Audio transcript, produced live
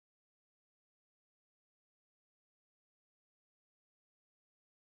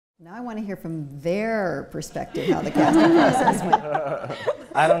Now I want to hear from their perspective how the casting process went.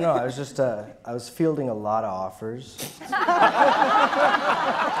 I don't know. I was just I was fielding a lot of offers.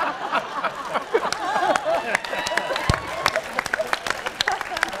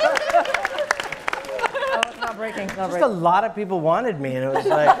 Just a lot of people wanted me, and it was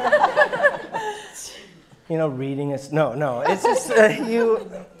like, you know, reading is no. It's just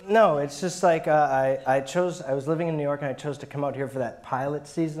No, it's just like I was living in New York and I chose to come out here for that pilot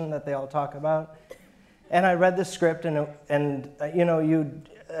season that they all talk about. And I read the script and you know,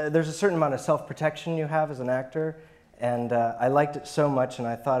 there's a certain amount of self-protection you have as an actor. And I liked it so much and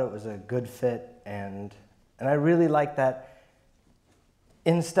I thought it was a good fit. And I really liked that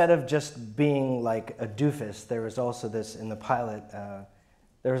instead of just being like a doofus, there was also this, in the pilot,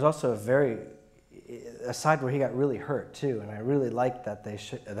 there was also a side where he got really hurt too, and I really liked that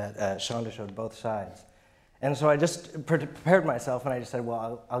Shonda showed both sides. And so I just prepared myself, and I just said,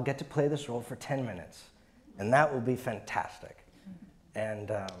 well, I'll get to play this role for 10 minutes, and that will be fantastic. And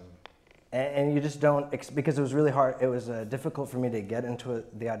you just don't, because it was really hard, it was difficult for me to get into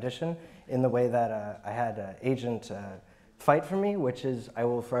the audition in the way that I had an agent fight for me, which is, I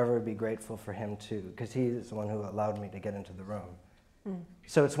will forever be grateful for him too, because he is the one who allowed me to get into the room.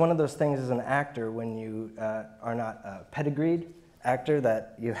 So it's one of those things as an actor when you are not a pedigreed actor,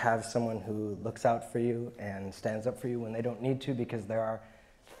 that you have someone who looks out for you and stands up for you when they don't need to, because there are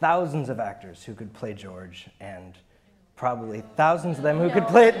thousands of actors who could play George and probably thousands of them who could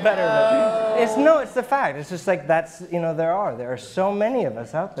play it better. But it's the fact. It's just like that's, you know, there are so many of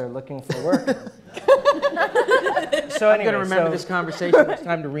us out there looking for work. So anyway, I'm going to remember this conversation. It's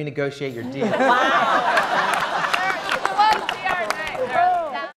time to renegotiate your deal. Wow.